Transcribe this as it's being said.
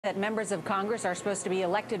that members of Congress are supposed to be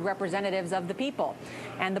elected representatives of the people.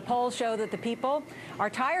 And the polls show that the people are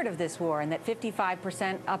tired of this war and that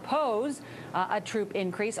 55% oppose a troop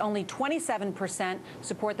increase. Only 27%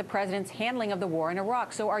 support the president's handling of the war in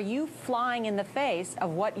Iraq. So are you flying in the face of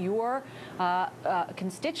what your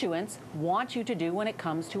constituents want you to do when it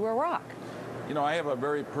comes to Iraq? You know, I have a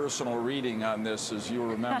very personal reading on this, as you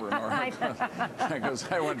remember, Nora, because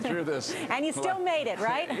I went through this. And you still made it,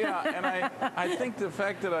 right? Yeah, and I think the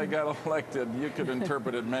fact that I got elected, you could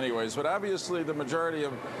interpret it many ways. But obviously, the majority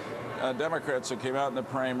of Democrats who came out in the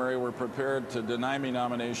primary were prepared to deny me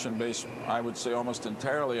nomination based, I would say, almost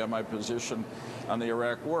entirely on my position on the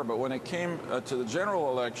Iraq war. But when it came to the general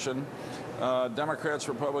election, Democrats,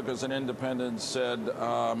 Republicans, and Independents said,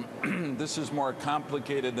 this is more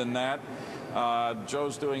complicated than that.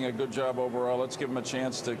 Joe's doing a good job overall. Let's give him a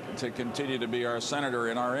chance to continue to be our senator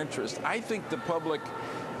in our interest. I think the public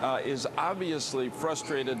is obviously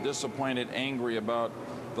frustrated, disappointed, angry about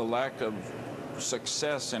the lack of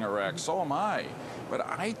success in Iraq. So am I. But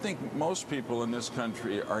I think most people in this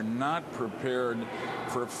country are not prepared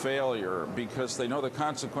for failure because they know the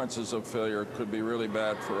consequences of failure could be really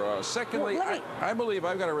bad for us. Secondly, I believe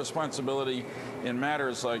I've got a responsibility in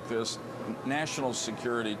matters like this, national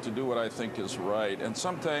security, to do what I think is right. And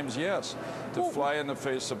sometimes, yes, to fly in the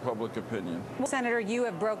face of public opinion. Well, Senator, you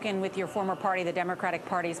have broken with your former party, the Democratic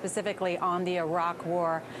Party, specifically on the Iraq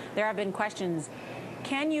war. There have been questions.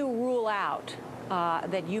 Can you rule out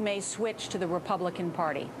that you may switch to the Republican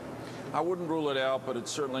Party? I wouldn't rule it out, but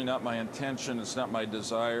it's certainly not my intention. It's not my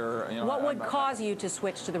desire. You know, what would cause you to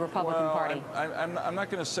switch to the Republican Party? I'm not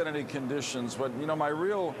going to set any conditions, but, you know, my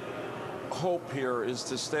real hope here is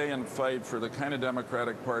to stay and fight for the kind of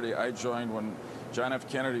Democratic Party I joined when John F.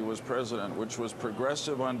 Kennedy was president, which was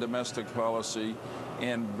progressive on domestic policy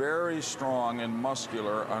and very strong and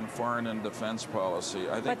muscular on foreign and defense policy.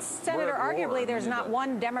 I think. But Senator, arguably there's not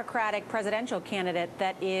one Democratic presidential candidate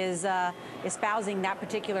that is espousing that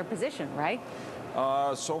particular position, right?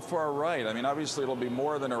 So far, right. I mean, obviously, it'll be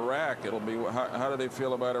more than Iraq. It'll be how do they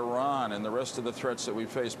feel about Iran and the rest of the threats that we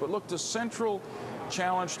face. But look, the central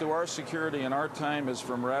challenge to our security in our time is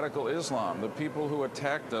from radical Islam, the people who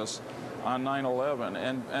attacked us on 9/11.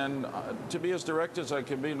 And to be as direct as I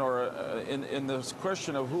can be, Nora, in this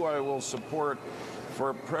question of who I will support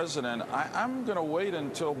for president, I'm going to wait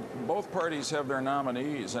until both parties have their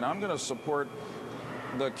nominees, and I'm going to support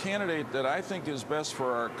the candidate that I think is best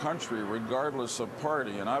for our country, regardless of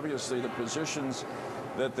party. And obviously, the positions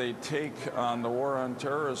that they take on the war on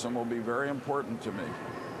terrorism will be very important to me.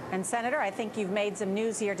 And Senator, I think you've made some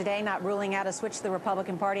news here today, not ruling out a switch to the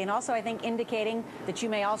Republican Party, and also I think indicating that you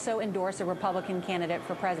may also endorse a Republican candidate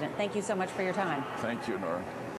for president. Thank you so much for your time. Thank you, Nora.